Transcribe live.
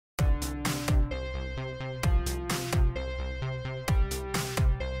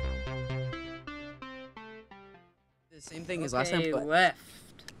the same thing as last time. But... left.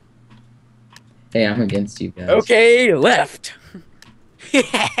 Hey, I'm against you guys. Okay, left.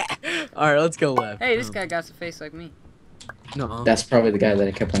 All right, let's go left. Hey, this guy got a face like me. No. That's probably the guy that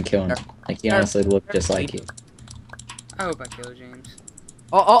I kept on killing. Like, he honestly looked just like you. I hope I kill James.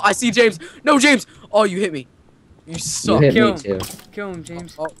 Oh, I see James. No, James. Oh, you hit me. You suck. You hit Kill me too. Kill him,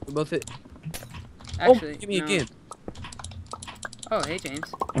 James. Oh, we both hit. Actually, hit me no. again. Oh, hey, James.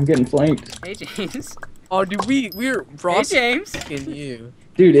 I'm getting flanked. Hey, James. Oh, dude, we're Hey, Ross James. and you.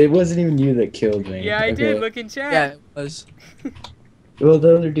 Dude, it wasn't even you that killed me. Yeah, I okay? did. Look in chat. Yeah, it was. Well,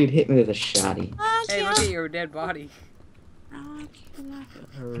 the other dude hit me with a shotty. Hey, look at your dead body.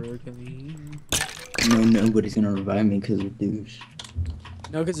 No, nobody's gonna revive me because of douche.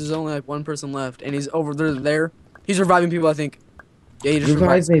 No, because there's only like one person left, and he's over there. He's reviving people, I think. Yeah, he just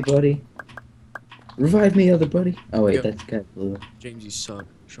Revive me, buddy. Revive me, other buddy. Oh wait, Yo. that's guy blue. James, you suck.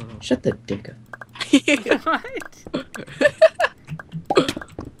 Shut up. Shut the dick up. What?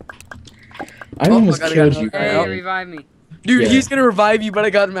 I Oh, almost I gotta killed go. you. Hey, buddy. revive me. Dude, Yeah. he's gonna revive you, but I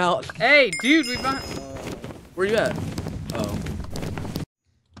got him out. Hey, dude, revive. Where you at? Oh.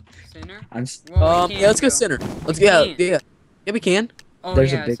 Center? I'm. Well, we Yeah, can't let's go center. Let's yeah, can't. yeah. Yeah, we can. Oh,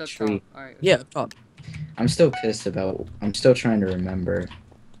 There's a yeah, big it's up tree. top. All right. Yeah, up top. I'm still pissed about. I'm still trying to remember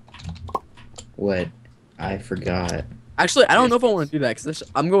what I forgot. Actually, I don't know if I want to do that because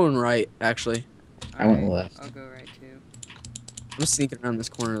I'm going right. Actually, I went Alright, left. I'll go right too. I'm sneaking around this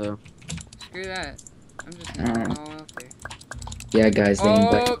corner though. Screw that. I'm just gonna go all out there. Yeah, guys, they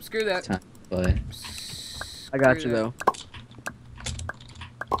invite Oh, screw that. time to play. I got Screw you that. though.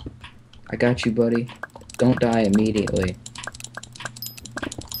 I got you, buddy. Don't die immediately.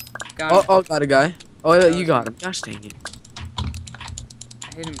 Got him. Oh, got a guy. Oh, yeah, That you was got me. him. Gosh dang it.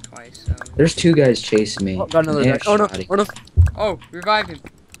 I hit him twice, so. There's two guys chasing me. Oh, got another They guy. have Oh no, shotty. oh no. Oh, revive him.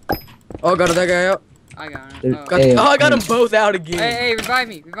 Oh, got that guy out. I got him. There- Oh. Got, Hey, oh, I got them um, both out again. Hey, revive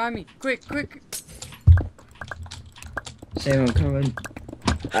me. Revive me. Quick, quick. Sam, I'm coming.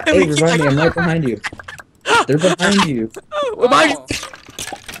 Hey, Hey, revive me. I'm right behind you. They're behind you. Oh, behind Oh.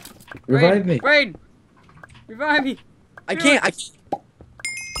 Revive me. Rain. Revive me. I can't. I can't.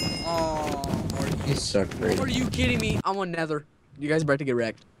 Oh. You suck, Are Brady. you kidding me? I'm on Nether. You guys are about to get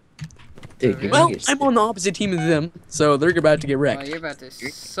wrecked. Dude, you're Well, gonna get I'm on the opposite team of them, so they're about to get Well, wrecked. you're about to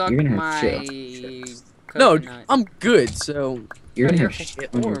suck you're gonna have my shit. No, coconut. I'm good. So You're gonna You're have shit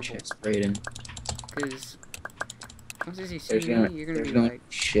on your horrible. chest, Brayden. Because once you see There's me, gonna, you're gonna there's be gonna like,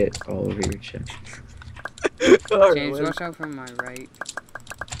 be shit all over your chest. James, watch out from my right.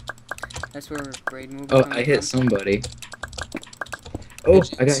 That's where braid move. Oh, I hit somebody. Oh,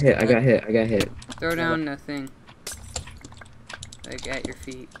 I got hit. I got hit. I got hit. Throw down the thing. Like at your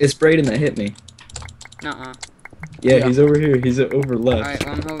feet. It's Brayden that hit me. Nuh-uh. Yeah, Yeah. he's over here. He's over left. Alright,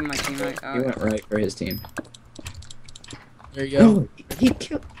 well I'm holding my team right. He went right for his team. There you go. No, he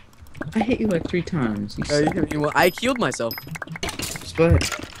killed. I hit you like 3 times. You You suck. hit me. Well, I killed myself.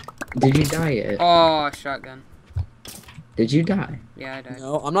 But did you die yet? Oh, shotgun. Did you die? Yeah, I died.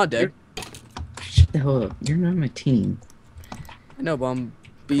 No, I'm not dead. Shut the hell up. You're not on my team. I know, but I'm Come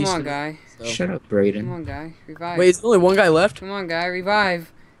beast. on, guy. So. Shut up, Come Brayden. on, guy. Revive. Wait, is there only one guy left? Come on, guy.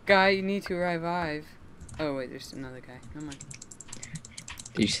 Revive. Guy, you need to revive. Oh, wait, there's another guy. Come on.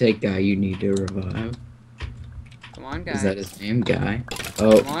 Did you say guy you need to revive? Come on, guy. Is that his name, guy?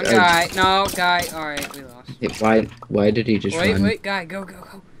 Oh, Come on, guy. No, guy. Alright, we lost. why did he just Wait, run? wait, guy. Go, go,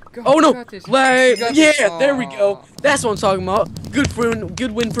 go. Go. Oh you no! got this. Like, You got yeah, this. there we go. Aw. That's what I'm talking about.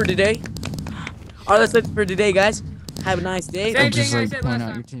 Good win for today. Alright, that's it for today, guys. Have a nice day. Same thing I said last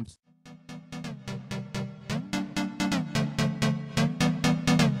time. team's